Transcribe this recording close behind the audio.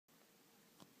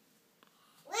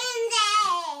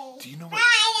Do you know what?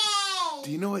 Friday!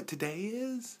 Do you know what today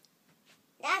is?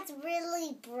 That's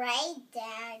really bright,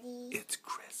 Daddy. It's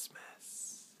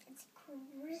Christmas. It's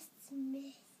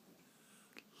Christmas.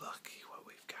 Look what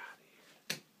we've got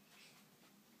here.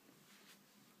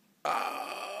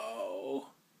 Oh!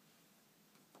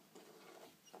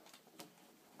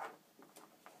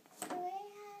 Do I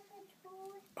have a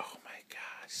toy? Oh my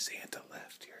gosh, Santa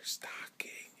left your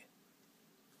stocking.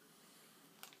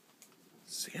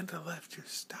 Santa left your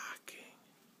stocking.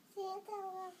 Santa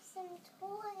left some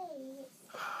toys.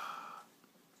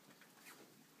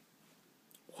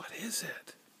 What is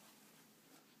it?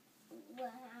 1,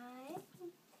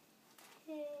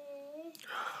 2,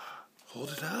 Hold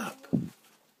it up. 3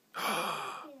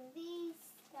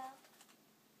 stuff.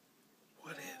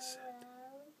 What is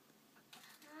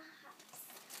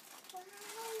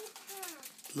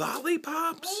it?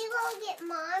 Lollipops? Will you go get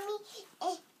Mommy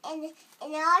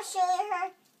and I'll show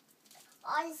her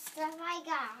all the stuff I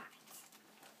got.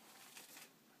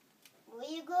 Will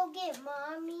you go get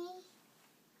Mommy?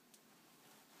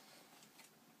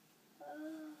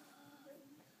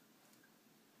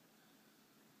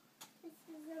 This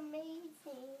is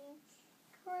amazing.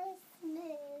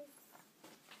 Christmas.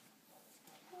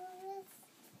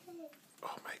 Christmas.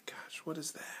 Oh my gosh, what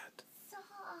is that?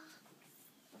 Socks.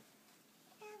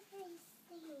 Everything.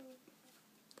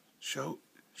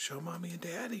 Show Mommy and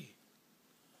Daddy.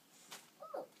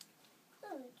 Oh,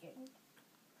 good.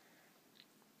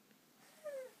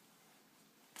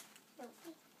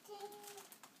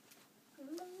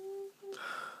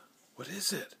 What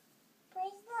is it?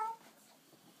 Bracelet.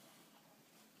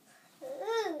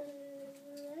 Ooh,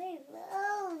 I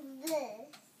love this.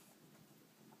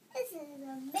 This is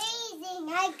amazing.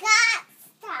 I got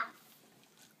stuff.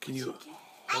 Can you?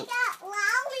 I got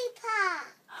lollipop.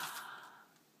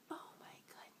 Oh my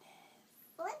goodness.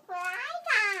 Look what I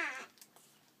got.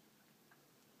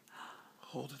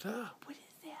 Hold it up. What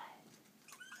is that?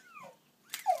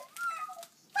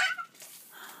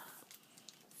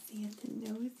 Santa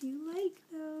knows you like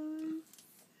those.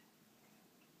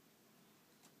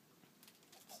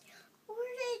 Where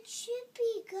did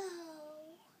Chippy go?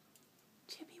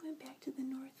 Chippy went back to the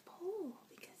North Pole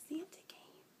because Santa came.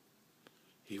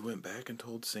 He went back and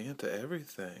told Santa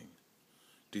everything.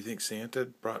 Do you think Santa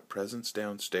brought presents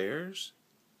downstairs?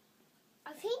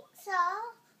 I think so.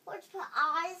 Let's put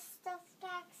all his stuff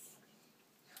back.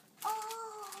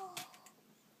 Oh.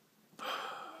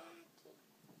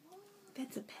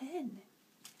 That's a pen.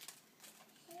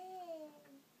 Hey,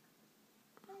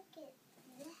 look at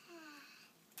that.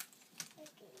 Look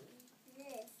at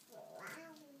this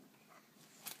lollipop.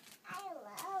 I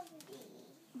love these.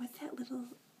 What's that little,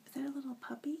 is that a little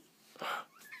puppy?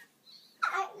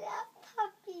 I love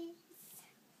puppies.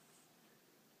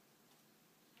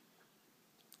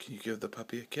 Can you give the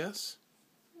puppy a kiss?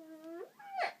 I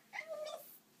miss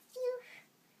you.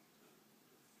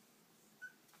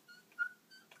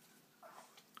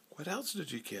 What else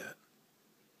did you get?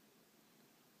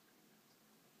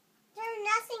 There's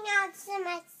nothing else in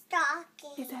my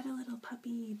stocking. Is that a little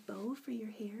puppy bow for your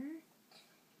hair?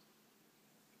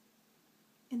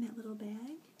 In that little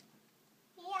bag?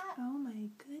 Yeah, Oh my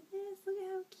goodness, look at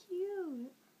how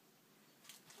cute.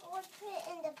 we'll put it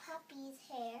in the puppy's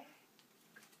hair.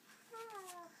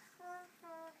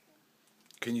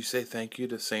 Can you say thank you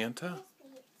to Santa?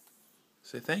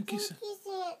 Say thank you. Thank you,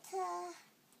 Santa.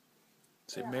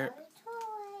 Say For Merry. all the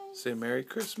toys. Say Merry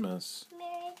Christmas.